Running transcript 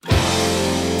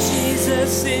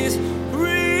Jesus is real.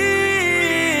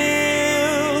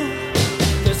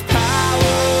 There's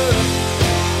power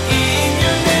in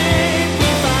your name. We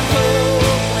find hope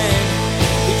when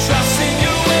we trust in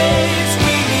your ways.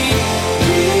 We need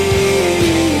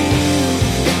real.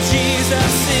 And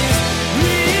Jesus is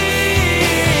real.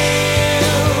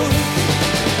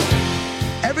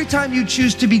 Every time you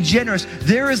choose to be generous,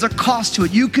 there is a cost to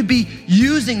it. You could be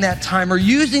using that time or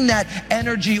using that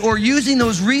energy or using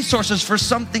those resources for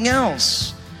something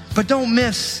else. But don't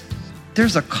miss,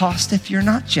 there's a cost if you're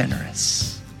not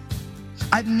generous.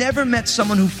 I've never met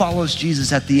someone who follows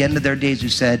Jesus at the end of their days who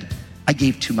said, I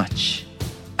gave too much.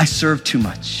 I served too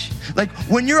much. Like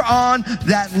when you're on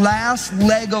that last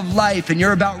leg of life and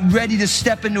you're about ready to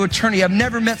step into eternity, I've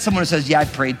never met someone who says, yeah, I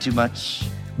prayed too much.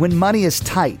 When money is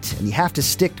tight and you have to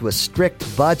stick to a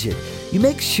strict budget, you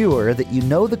make sure that you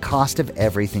know the cost of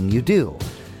everything you do.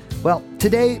 Well,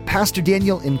 today, Pastor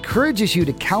Daniel encourages you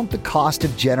to count the cost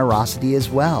of generosity as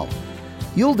well.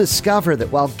 You'll discover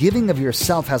that while giving of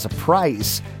yourself has a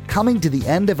price, coming to the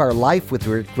end of our life with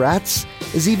regrets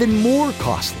is even more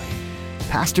costly.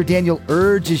 Pastor Daniel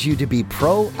urges you to be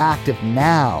proactive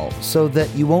now so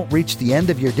that you won't reach the end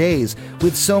of your days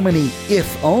with so many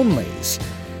if-onlys.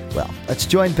 Well, let's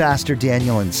join Pastor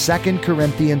Daniel in 2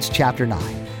 Corinthians chapter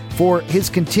 9 for his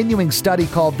continuing study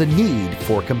called The Need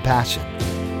for Compassion.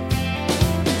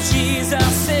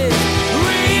 Jesus is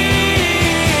real.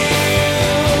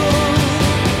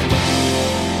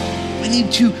 We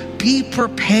need to be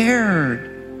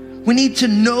prepared. We need to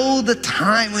know the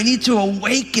time. We need to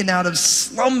awaken out of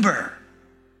slumber.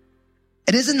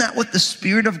 And isn't that what the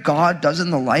Spirit of God does in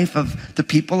the life of the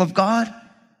people of God?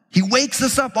 He wakes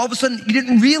us up. All of a sudden, you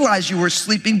didn't realize you were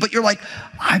sleeping, but you're like,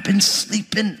 I've been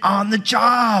sleeping on the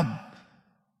job.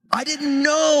 I didn't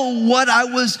know what I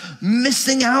was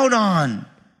missing out on.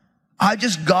 I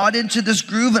just got into this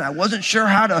groove and I wasn't sure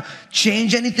how to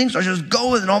change anything. So I just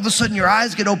go and all of a sudden your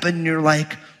eyes get open and you're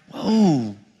like,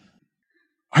 whoa,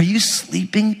 are you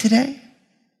sleeping today?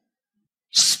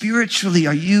 Spiritually,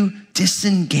 are you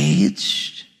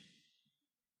disengaged?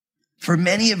 For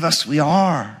many of us, we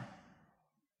are.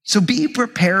 So be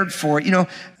prepared for it. You know,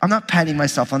 I'm not patting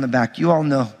myself on the back. You all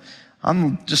know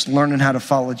I'm just learning how to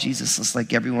follow Jesus just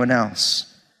like everyone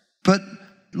else. But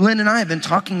Lynn and I have been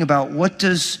talking about what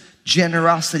does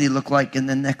generosity look like in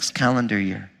the next calendar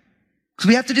year. Because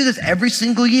we have to do this every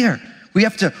single year. We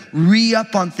have to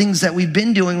re-up on things that we've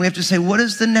been doing. We have to say, what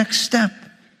is the next step?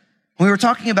 We were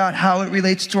talking about how it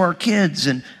relates to our kids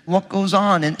and what goes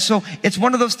on. And so it's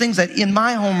one of those things that in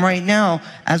my home right now,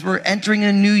 as we're entering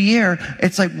a new year,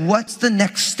 it's like, what's the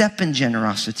next step in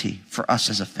generosity for us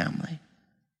as a family?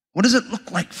 What does it look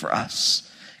like for us?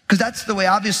 Because that's the way,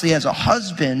 obviously, as a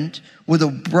husband with a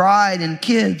bride and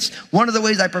kids, one of the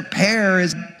ways I prepare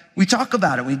is we talk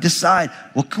about it. We decide,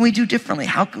 what can we do differently?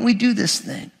 How can we do this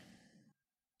thing?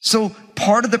 So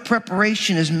part of the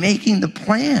preparation is making the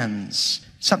plans.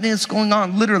 Something that's going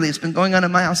on, literally, it's been going on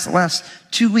in my house the last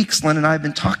 2 weeks. Lynn and I have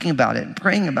been talking about it and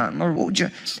praying about it. Lord, what would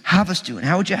you have us do? And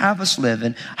how would you have us live?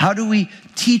 And how do we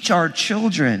teach our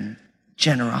children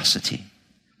generosity?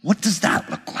 What does that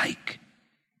look like?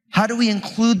 How do we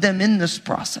include them in this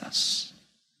process?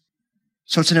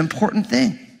 So it's an important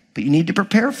thing, but you need to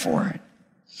prepare for it.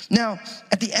 Now,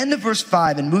 at the end of verse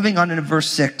 5 and moving on into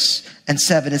verse 6 and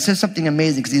 7, it says something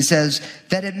amazing because he says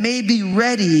that it may be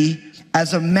ready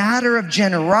as a matter of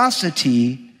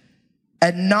generosity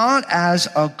and not as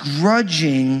a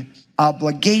grudging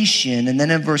obligation. And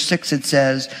then in verse 6 it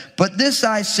says, but this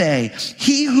I say,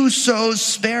 he who sows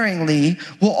sparingly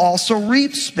will also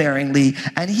reap sparingly,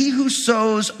 and he who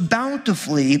sows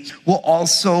bountifully will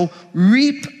also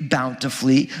reap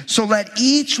bountifully. So let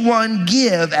each one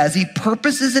give as he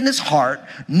purposes in his heart,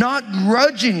 not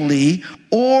grudgingly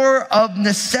or of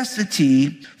necessity,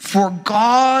 for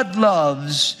God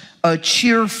loves a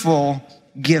cheerful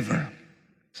giver.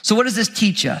 So what does this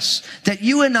teach us? That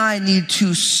you and I need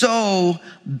to sow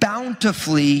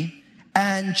bountifully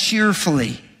and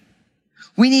cheerfully.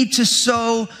 We need to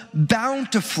sow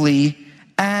bountifully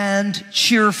and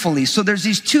cheerfully. So there's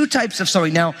these two types of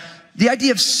sowing. Now, the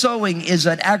idea of sowing is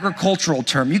an agricultural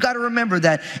term. You got to remember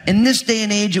that in this day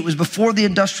and age, it was before the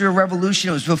Industrial Revolution.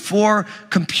 It was before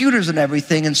computers and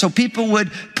everything. And so people would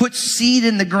put seed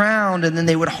in the ground and then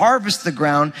they would harvest the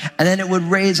ground and then it would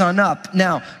raise on up.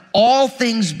 Now, all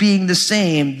things being the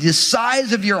same, the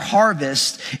size of your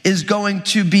harvest is going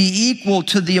to be equal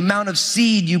to the amount of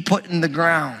seed you put in the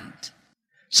ground.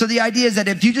 So the idea is that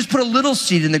if you just put a little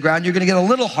seed in the ground, you're going to get a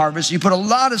little harvest. You put a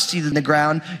lot of seed in the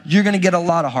ground, you're going to get a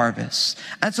lot of harvest.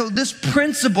 And so this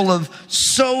principle of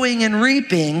sowing and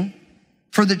reaping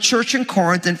for the church in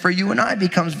Corinth and for you and I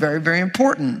becomes very, very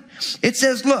important. It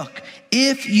says, look,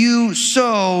 if you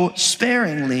sow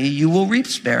sparingly, you will reap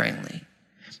sparingly.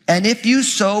 And if you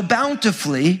sow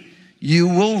bountifully, you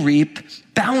will reap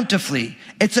bountifully.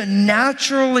 It's a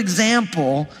natural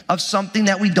example of something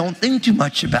that we don't think too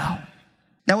much about.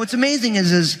 Now, what's amazing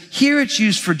is here it's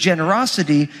used for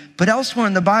generosity, but elsewhere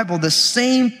in the Bible, the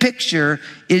same picture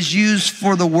is used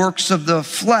for the works of the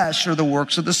flesh or the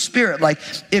works of the spirit. Like,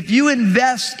 if you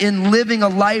invest in living a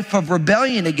life of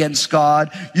rebellion against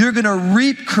God, you're going to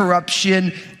reap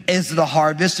corruption as the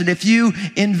harvest. And if you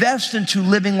invest into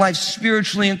living life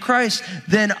spiritually in Christ,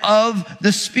 then of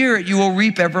the Spirit, you will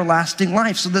reap everlasting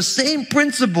life. So the same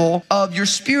principle of your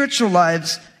spiritual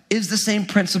lives is the same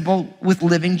principle with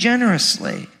living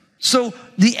generously. So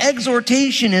the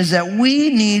exhortation is that we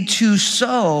need to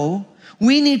sow,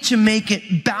 we need to make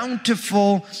it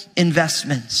bountiful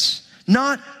investments,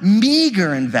 not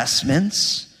meager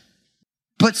investments,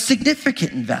 but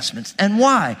significant investments. And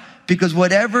why? Because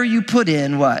whatever you put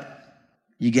in, what?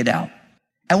 You get out.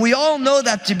 And we all know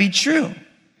that to be true.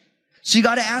 So you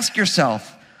got to ask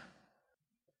yourself,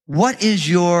 what is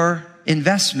your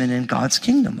investment in God's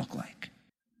kingdom look like?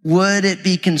 Would it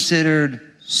be considered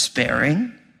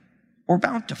sparing or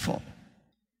bountiful?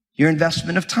 Your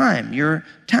investment of time, your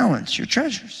talents, your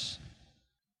treasures.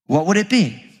 What would it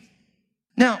be?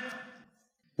 Now,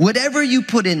 whatever you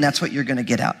put in, that's what you're going to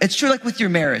get out. It's true like with your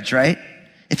marriage, right?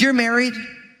 If you're married,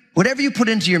 whatever you put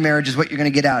into your marriage is what you're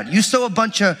going to get out. You sow a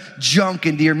bunch of junk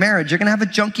into your marriage, you're going to have a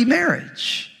junky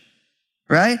marriage.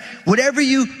 Right? Whatever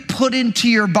you put into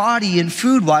your body and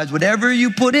food-wise, whatever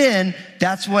you put in,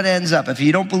 that's what ends up. If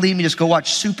you don't believe me, just go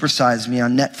watch Super Size Me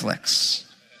on Netflix.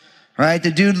 Right?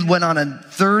 The dude went on a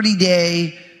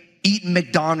 30-day eating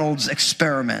McDonald's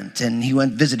experiment, and he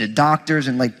visited doctors,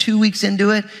 and like 2 weeks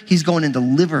into it, he's going into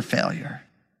liver failure.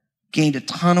 Gained a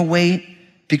ton of weight,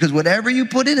 because whatever you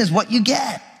put in is what you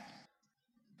get.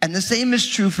 And the same is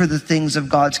true for the things of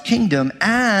God's kingdom,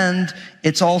 and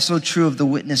it's also true of the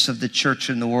witness of the church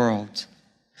in the world.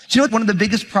 Do you know what one of the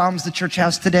biggest problems the church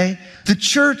has today? The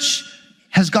church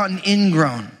has gotten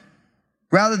ingrown,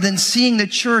 rather than seeing the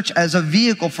church as a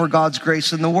vehicle for God's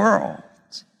grace in the world.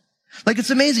 Like, it's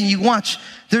amazing. You watch,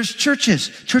 there's churches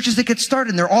that get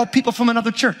started, and they're all people from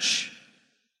another church.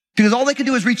 Because all they can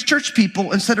do is reach church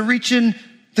people instead of reaching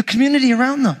the community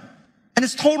around them. And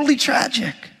it's totally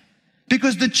tragic.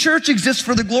 Because the church exists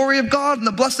for the glory of God and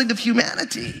the blessing of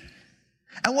humanity.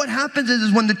 And what happens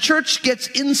is when the church gets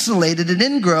insulated and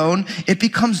ingrown, it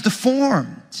becomes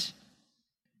deformed.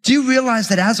 Do you realize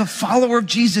that as a follower of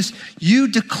Jesus, you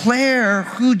declare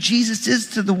who Jesus is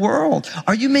to the world?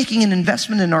 Are you making an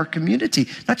investment in our community?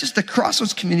 Not just the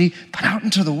Crossroads community, but out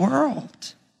into the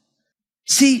world.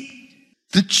 See,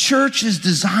 the church is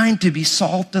designed to be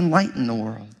salt and light in the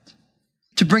world.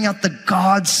 To bring out the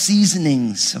God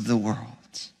seasonings of the world,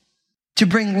 to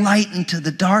bring light into the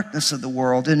darkness of the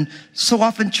world. And so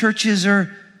often churches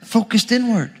are focused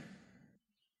inward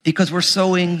because we're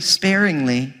sowing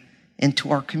sparingly into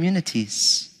our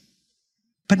communities.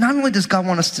 But not only does God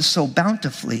want us to sow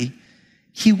bountifully,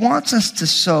 he wants us to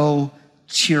sow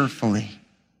cheerfully.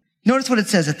 Notice what it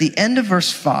says at the end of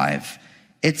verse 5.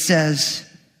 It says,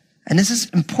 and this is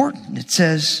important, it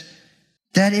says,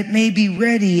 that it may be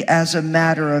ready as a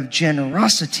matter of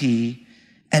generosity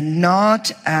and not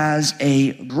as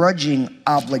a grudging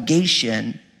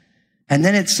obligation. And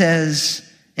then it says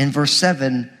in verse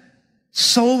 7,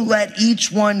 so let each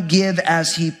one give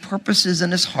as he purposes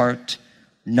in his heart,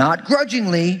 not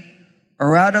grudgingly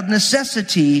or out of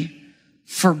necessity,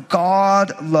 for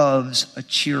God loves a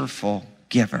cheerful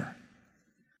giver.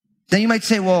 Then you might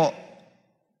say, well,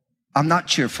 I'm not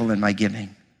cheerful in my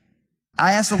giving.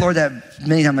 I asked the Lord that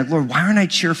many times, like, Lord, why aren't I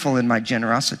cheerful in my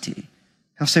generosity?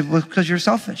 He'll say, well, because you're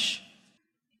selfish.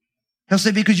 He'll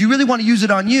say, because you really want to use it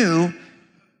on you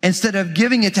instead of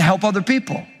giving it to help other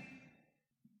people.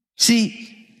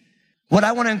 See, what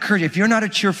I want to encourage you, if you're not a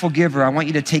cheerful giver, I want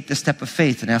you to take the step of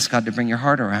faith and ask God to bring your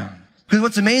heart around. Because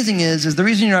what's amazing is the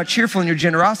reason you're not cheerful in your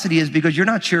generosity is because you're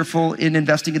not cheerful in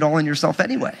investing it all in yourself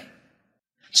anyway.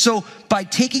 So by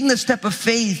taking the step of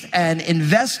faith and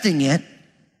investing it,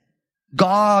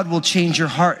 God will change your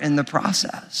heart in the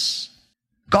process.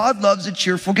 God loves a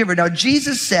cheerful giver. Now,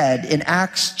 Jesus said in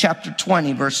Acts chapter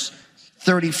 20, verse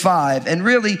 35, and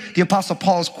really the Apostle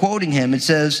Paul is quoting him. It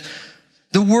says,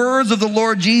 the words of the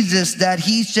Lord Jesus that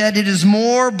he said, it is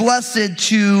more blessed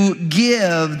to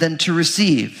give than to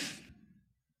receive.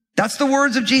 That's the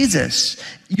words of Jesus.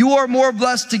 You are more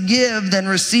blessed to give than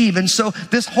receive. And so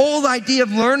this whole idea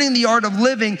of learning the art of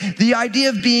living, the idea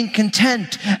of being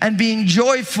content and being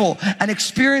joyful and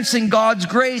experiencing God's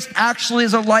grace actually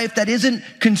is a life that isn't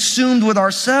consumed with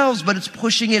ourselves, but it's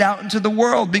pushing it out into the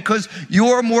world, because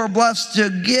you're more blessed to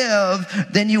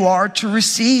give than you are to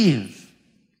receive.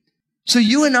 So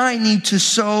you and I need to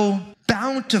sow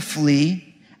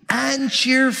bountifully and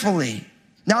cheerfully.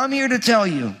 Now I'm here to tell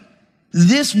you,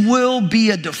 this will be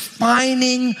a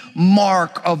defining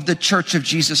mark of the Church of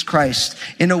Jesus Christ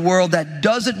in a world that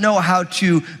doesn't know how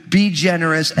to be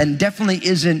generous and definitely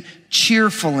isn't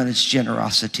cheerful in its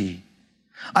generosity.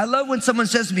 I love when someone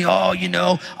says to me,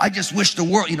 I just wish the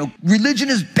world, religion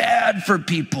is bad for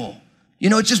people. It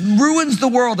just ruins the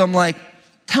world. I'm like,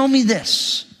 tell me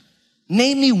this.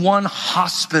 Name me one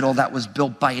hospital that was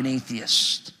built by an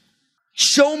atheist.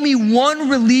 Show me one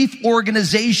relief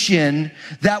organization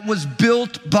that was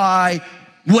built by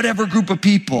whatever group of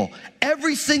people.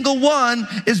 Every single one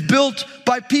is built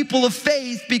by people of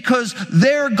faith, because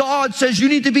their God says you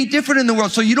need to be different in the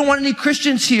world. So you don't want any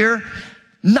Christians here.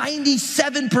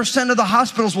 97% of the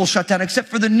hospitals will shut down, except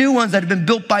for the new ones that have been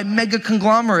built by mega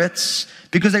conglomerates,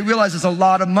 because they realize there's a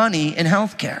lot of money in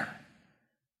healthcare.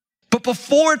 But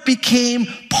before it became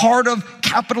part of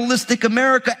capitalistic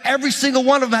America, every single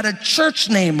one of them had a church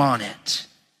name on it.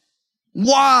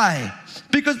 Why?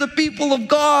 Because the people of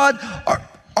God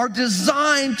are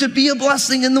designed to be a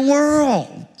blessing in the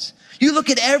world. You look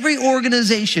at every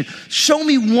organization. Show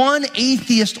me one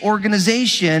atheist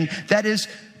organization that is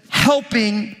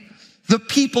helping the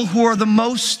people who are the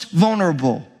most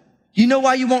vulnerable. You know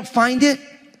why you won't find it?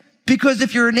 Because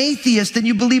if you're an atheist, then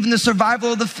you believe in the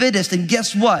survival of the fittest. And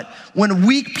guess what? When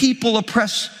weak people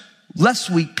oppress less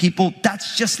weak people,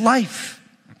 that's just life.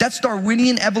 That's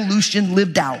Darwinian evolution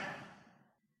lived out.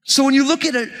 So when you look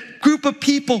at a group of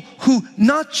people who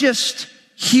not just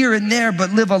here and there,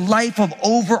 but live a life of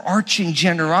overarching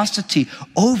generosity,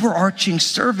 overarching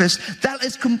service, that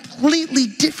is completely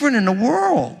different in the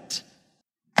world.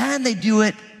 And they do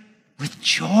it with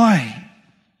joy.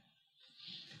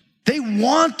 They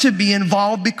want to be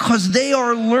involved because they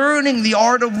are learning the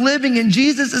art of living. And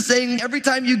Jesus is saying every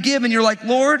time you give and you're like,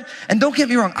 Lord, and don't get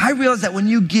me wrong, I realize that when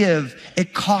you give,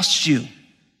 it costs you.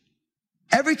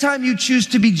 Every time you choose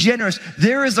to be generous,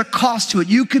 there is a cost to it.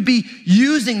 You could be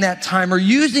using that time or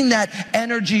using that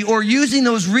energy or using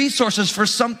those resources for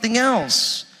something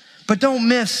else. But don't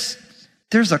miss,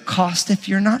 there's a cost if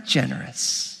you're not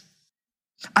generous.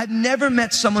 I've never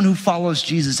met someone who follows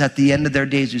Jesus at the end of their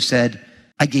days who said,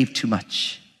 I gave too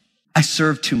much. I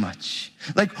served too much.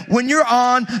 Like when you're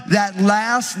on that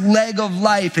last leg of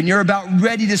life and you're about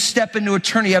ready to step into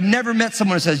eternity, I've never met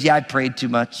someone who says, I prayed too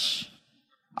much.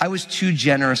 I was too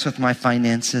generous with my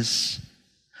finances.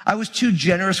 I was too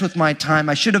generous with my time.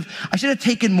 I should have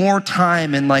taken more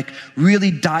time and really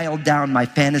dialed down my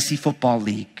fantasy football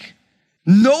league.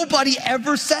 Nobody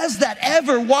ever says that,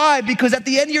 ever. Why? Because at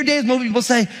the end of your days, most people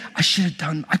say,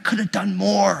 I could have done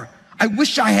more. I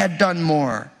wish I had done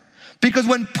more. Because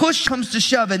when push comes to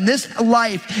shove and this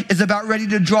life is about ready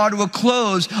to draw to a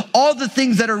close, all the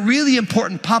things that are really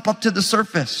important pop up to the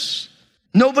surface.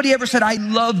 Nobody ever said, I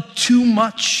love too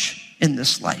much in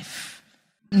this life.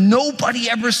 Nobody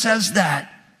ever says that.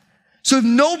 So if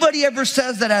nobody ever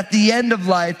says that at the end of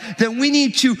life, then we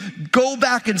need to go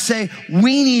back and say,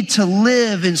 we need to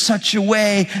live in such a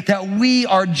way that we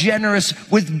are generous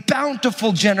with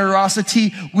bountiful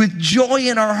generosity, with joy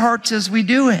in our hearts as we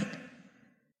do it.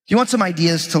 You want some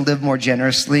ideas to live more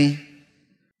generously?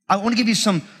 I want to give you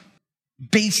some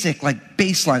basic,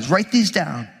 baselines. Write these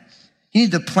down. You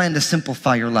need to plan to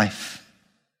simplify your life.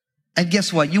 And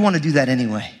guess what? You want to do that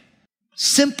anyway.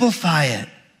 Simplify it.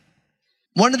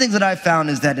 One of the things that I've found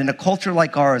is that in a culture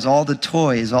like ours, all the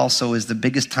toys also is the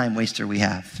biggest time waster we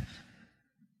have.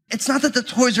 It's not that the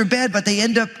toys are bad, but they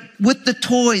end up, with the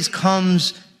toys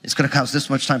comes, it's going to cost this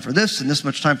much time for this, and this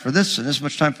much time for this, and this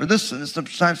much time for this, and this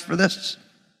much time for this.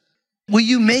 Will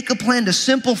you make a plan to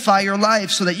simplify your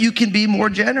life so that you can be more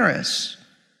generous?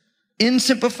 In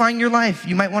simplifying your life,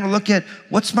 you might want to look at,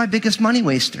 what's my biggest money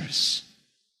wasters?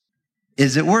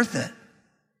 Is it worth it?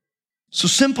 So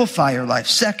simplify your life.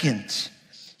 Second,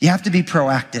 you have to be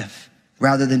proactive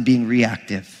rather than being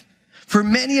reactive. For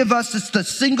many of us, it's the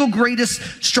single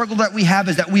greatest struggle that we have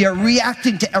is that we are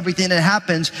reacting to everything that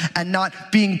happens and not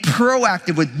being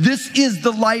proactive with, this is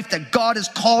the life that God has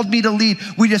called me to lead.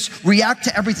 We just react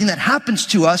to everything that happens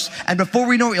to us. And before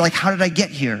we know it, you're like, how did I get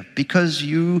here? Because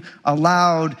you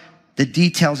allowed the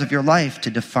details of your life to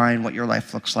define what your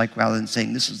life looks like rather than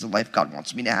saying, this is the life God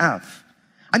wants me to have.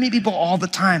 I meet people all the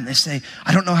time. They say,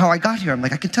 I don't know how I got here. I'm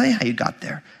like, I can tell you how you got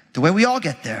there. the way we all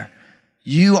get there.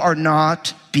 You are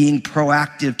not being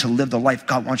proactive to live the life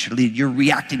God wants you to lead. You're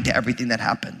reacting to everything that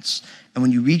happens. And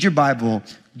when you read your Bible,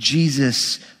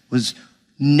 Jesus was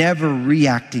never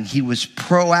reacting. He was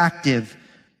proactive,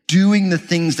 doing the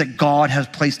things that God has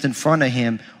placed in front of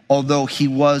him, although he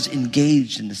was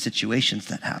engaged in the situations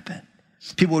that happen.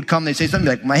 People would come, they'd say something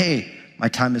like, hey, my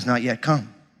time has not yet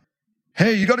come.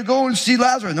 Hey, you got to go and see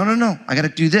Lazarus. No. I got to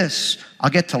do this. I'll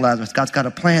get to Lazarus. God's got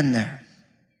a plan there.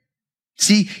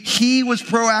 See, he was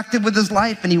proactive with his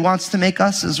life, and he wants to make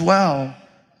us as well.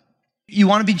 You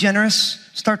want to be generous?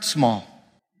 Start small.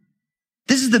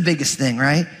 This is the biggest thing,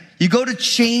 right? You go to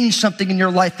change something in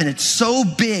your life, and it's so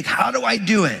big. How do I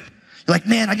do it? You're like,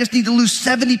 man, I just need to lose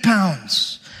 70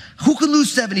 pounds. Who can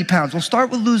lose 70 pounds? Well, start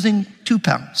with losing 2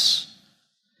 pounds.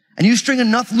 And you string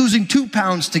enough losing 2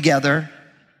 pounds together,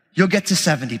 you'll get to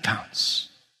 70 pounds.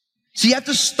 So you have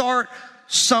to start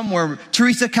somewhere.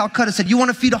 Teresa Calcutta said, you want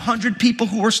to feed 100 people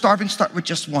who are starving? Start with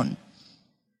just one.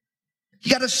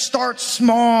 You got to start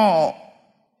small.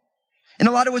 In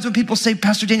a lot of ways, when people say,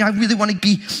 Pastor Daniel, I really want to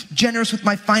be generous with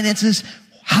my finances,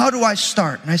 how do I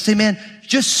start? And I say, man,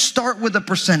 just start with a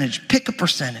percentage. Pick a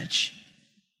percentage.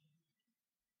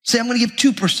 Say, I'm going to give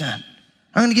 2%.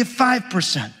 I'm going to give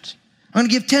 5%. I'm going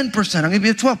to give 10%. I'm going to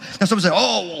give 12%. Now someone say,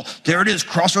 oh, well, there it is.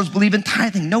 Crossroads believe in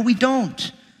tithing. No, we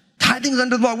don't. Tithing is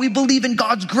under the law. We believe in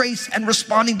God's grace and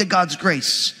responding to God's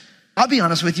grace. I'll be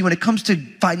honest with you, when it comes to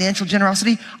financial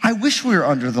generosity, I wish we were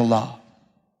under the law.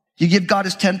 You give God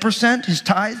his 10%, his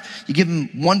tithe, you give him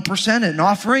 1% an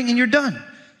offering, and you're done.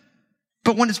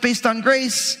 But when it's based on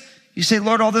grace, you say,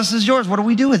 Lord, all this is yours. What do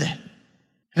we do with it? And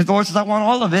if the Lord says, I want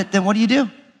all of it, then what do?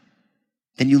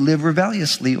 Then you live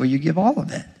rebelliously, or you give all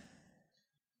of it.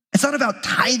 It's not about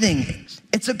tithing.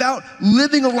 It's about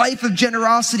living a life of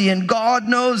generosity. And God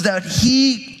knows that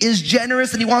he is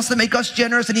generous and he wants to make us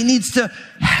generous and he needs to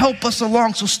help us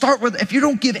along. So start with, if you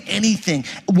don't give anything,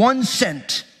 1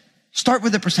 cent, start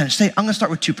with a percentage. Say, I'm going to start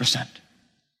with 2%.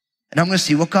 And I'm going to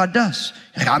see what God does.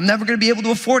 Like, I'm never going to be able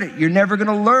to afford it. You're never going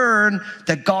to learn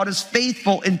that God is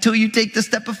faithful until you take the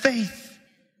step of faith.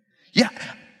 Yeah,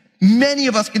 many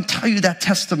of us can tell you that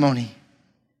testimony.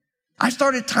 I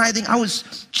started tithing. I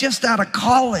was just out of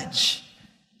college.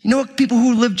 You know what people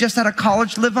who live just out of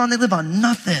college live on? They live on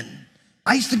nothing.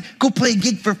 I used to go play a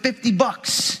gig for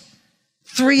 $50,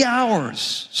 3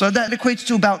 hours. So that equates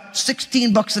to about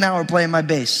 $16 an hour playing my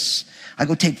bass. I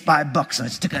go take $5 and I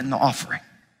stick it in the offering.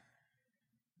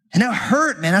 And that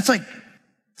hurt, man. That's like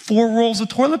 4 rolls of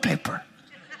toilet paper.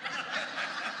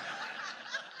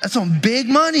 That's some big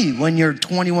money when you're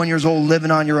 21 years old,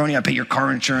 living on your own. You gotta pay your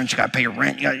car insurance, you gotta pay your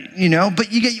rent, but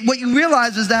what you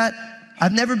realize is that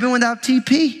I've never been without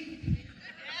TP.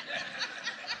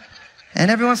 And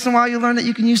every once in a while you learn that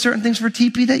you can use certain things for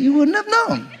TP that you wouldn't have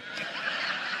known.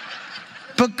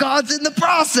 But God's in the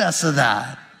process of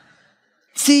that.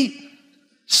 See,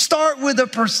 start with a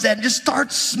percent. Just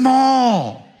start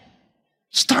small.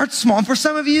 Start small. And for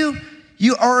some of you,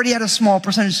 you already had a small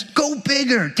percentage. Go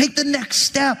bigger. Take the next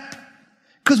step.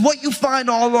 Because what you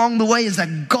find all along the way is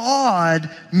that God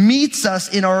meets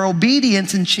us in our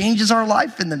obedience and changes our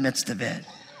life in the midst of it.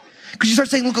 Because you start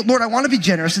saying, look, Lord, I want to be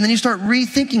generous. And then you start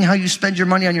rethinking how you spend your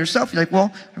money on yourself. You're like,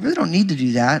 well, I really don't need to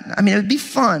do that. I mean, it would be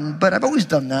fun, but I've always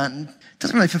done that. And it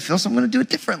doesn't really fulfill, so I'm going to do it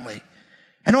differently.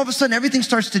 And all of a sudden, everything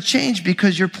starts to change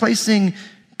because you're placing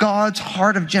God's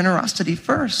heart of generosity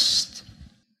first.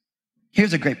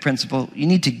 Here's a great principle. You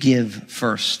need to give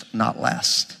first, not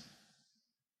last.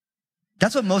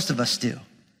 That's what most of us do,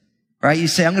 right? You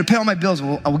say, I'm going to pay all my bills.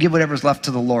 I will give whatever's left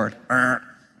to the Lord.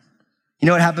 You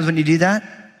know what happens when you do that?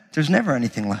 There's never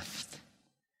anything left.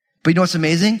 But you know what's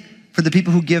amazing? For the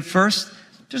people who give first,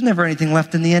 there's never anything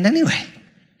left in the end anyway.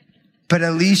 But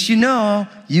at least you know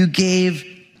you gave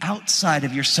outside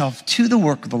of yourself to the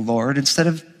work of the Lord instead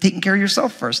of taking care of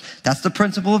yourself first. That's the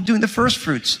principle of doing the first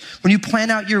fruits. When you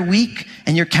plan out your week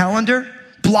and your calendar,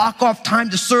 block off time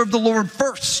to serve the Lord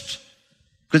first.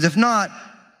 Because if not,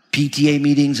 PTA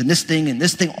meetings and this thing,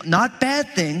 not bad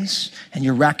things, and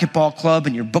your racquetball club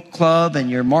and your book club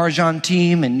and your Mahjong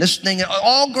team and this thing,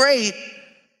 all great,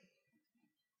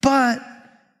 but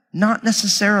not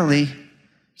necessarily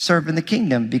serving the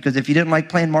kingdom. Because if you didn't like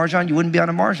playing Mahjong, you wouldn't be on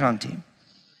a Mahjong team.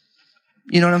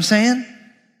 You know what I'm saying?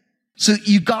 So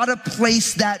you gotta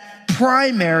place that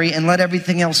primary and let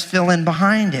everything else fill in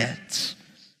behind it.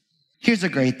 Here's a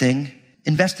great thing.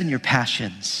 Invest in your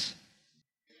passions.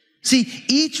 See,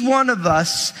 each one of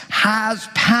us has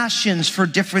passions for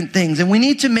different things, and we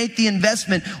need to make the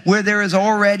investment where there is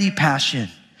already passion.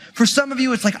 For some of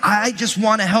you, it's like, I just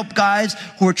want to help guys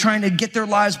who are trying to get their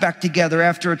lives back together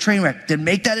after a train wreck. Then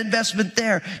make that investment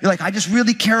there. You're like, I just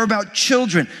really care about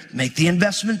children. Make the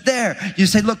investment there. You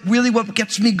say, look, really what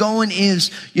gets me going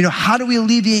is, how do we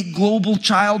alleviate global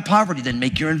child poverty? Then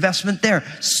make your investment there.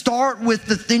 Start with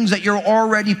the things that you're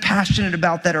already passionate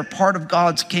about that are part of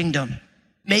God's kingdom.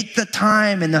 Make the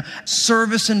time and the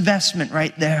service investment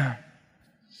right there.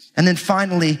 And then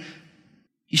finally,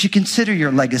 you should consider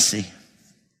your legacy.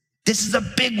 This is a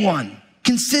big one.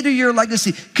 Consider your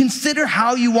legacy. Consider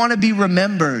how you want to be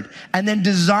remembered, and then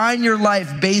design your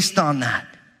life based on that.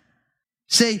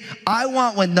 Say, I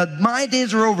want, when my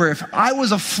days are over, if I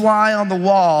was a fly on the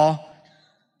wall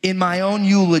in my own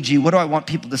eulogy, what do I want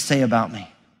people to say about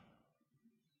me?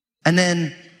 And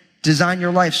then design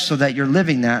your life so that you're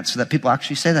living that, so that people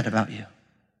actually say that about you.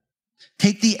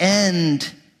 Take the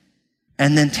end,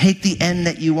 and then take the end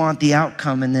that you want, the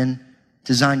outcome, and then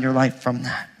design your life from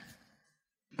that.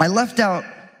 I left out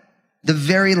the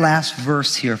very last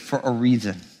verse here for a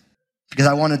reason, because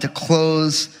I wanted to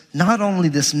close not only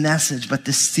this message, but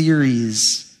this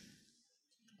series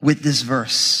with this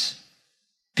verse,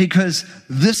 because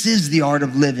this is the art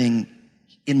of living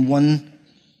in one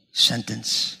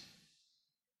sentence.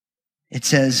 It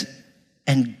says,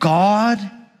 and God,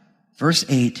 verse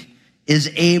 8,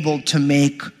 is able to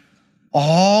make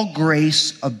all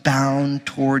grace abound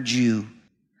towards you,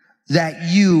 that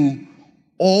you,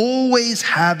 always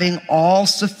having all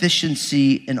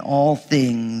sufficiency in all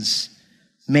things,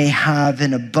 may have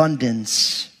an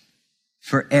abundance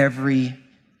for every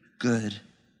good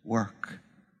work.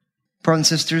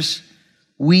 Brothers and sisters,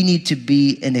 we need to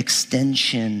be an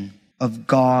extension of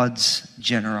God's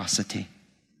generosity.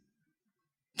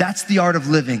 That's the art of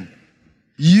living.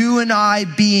 You and I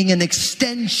being an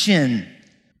extension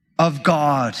of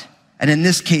God. And in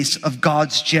this case, of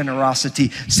God's generosity.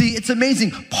 See, it's amazing.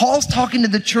 Paul's talking to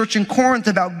the church in Corinth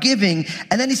about giving,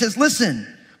 and then he says, listen,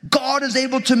 God is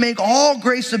able to make all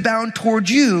grace abound toward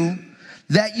you,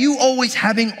 that you always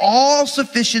having all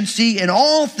sufficiency in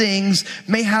all things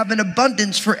may have an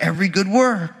abundance for every good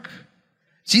work.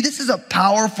 See, this is a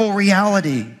powerful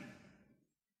reality.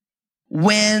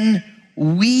 When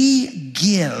we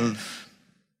give,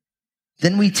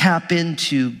 then we tap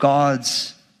into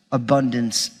God's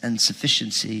abundance and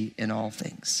sufficiency in all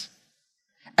things.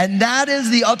 And that is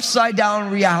the upside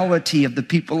down reality of the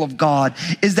people of God,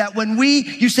 is that when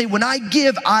you say, when I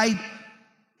give,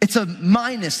 it's a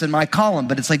minus in my column,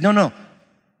 but it's like, no.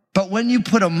 But when you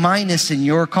put a minus in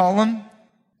your column,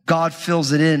 God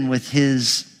fills it in with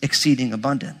his exceeding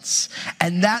abundance.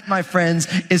 And that, my friends,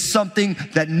 is something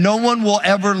that no one will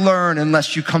ever learn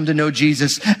unless you come to know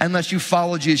Jesus, unless you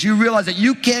follow Jesus. You realize that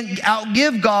you can't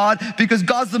outgive God, because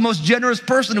God's the most generous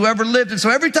person who ever lived. And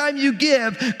so every time you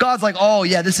give, God's like, oh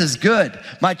yeah, this is good.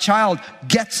 My child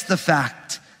gets the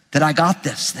fact that I got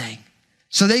this thing.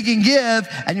 So they can give,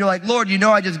 and you're like, Lord,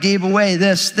 I just gave away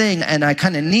this thing, and I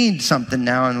kind of need something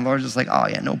now. And the Lord's just like, oh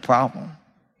yeah, no problem.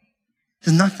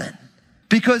 There's nothing.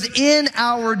 Because in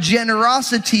our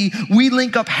generosity, we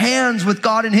link up hands with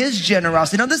God in his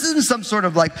generosity. Now, this isn't some sort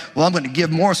of like, well, I'm going to give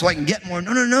more so I can get more.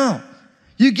 No.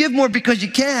 You give more because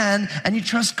you can, and you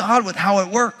trust God with how it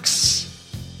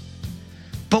works.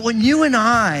 But when you and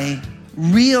I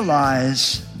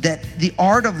realize that the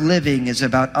art of living is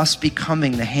about us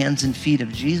becoming the hands and feet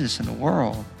of Jesus in the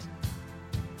world,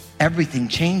 everything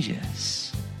changes.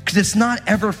 Because it's not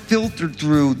ever filtered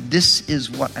through, this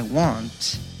is what I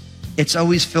want. It's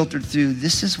always filtered through,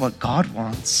 this is what God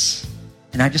wants.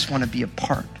 And I just want to be a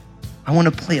part. I want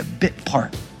to play a bit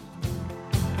part.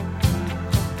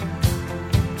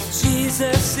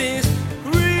 Jesus is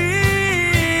real.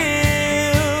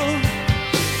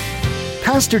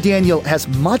 Pastor Daniel has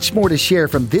much more to share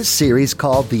from this series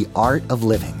called The Art of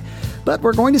Living. But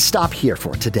we're going to stop here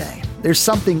for today. There's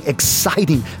something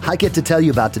exciting I get to tell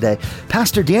you about today.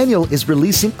 Pastor Daniel is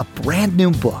releasing a brand new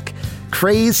book,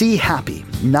 Crazy Happy,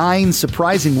 9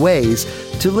 Surprising Ways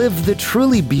to Live the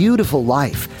Truly Beautiful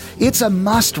Life. It's a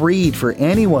must-read for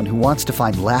anyone who wants to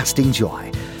find lasting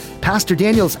joy. Pastor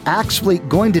Daniel's actually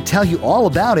going to tell you all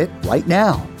about it right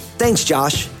now. Thanks,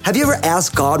 Josh. Have you ever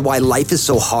asked God why life is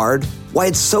so hard? Why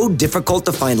it's so difficult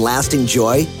to find lasting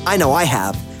joy? I know I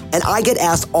have. And I get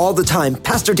asked all the time,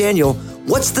 Pastor Daniel,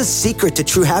 what's the secret to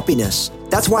true happiness?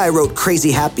 That's why I wrote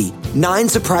Crazy Happy, 9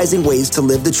 Surprising Ways to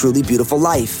Live the Truly Beautiful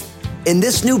Life. In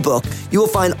this new book, you will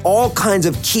find all kinds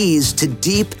of keys to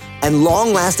deep and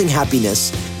long-lasting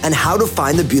happiness and how to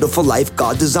find the beautiful life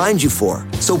God designed you for.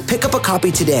 So pick up a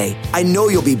copy today. I know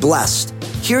you'll be blessed.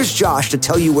 Here's Josh to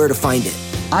tell you where to find it.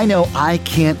 I know I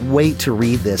can't wait to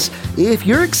read this. If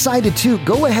you're excited too,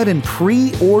 go ahead and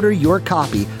pre-order your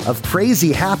copy of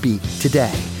Crazy Happy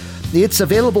today. It's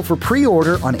available for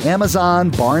pre-order on Amazon,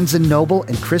 Barnes & Noble,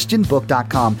 and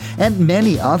ChristianBook.com, and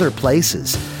many other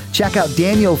places. Check out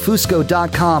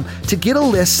DanielFusco.com to get a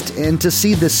list and to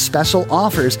see the special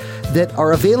offers that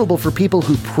are available for people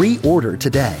who pre-order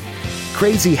today.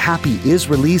 Crazy Happy is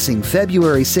releasing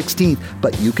February 16th,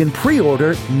 but you can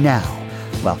pre-order now.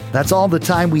 Well, that's all the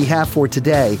time we have for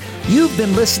today. You've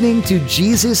been listening to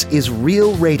Jesus is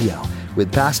Real Radio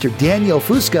with Pastor Daniel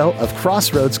Fusco of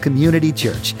Crossroads Community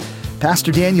Church.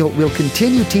 Pastor Daniel will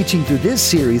continue teaching through this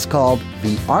series called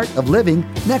The Art of Living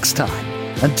next time.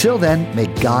 Until then, may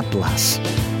God bless.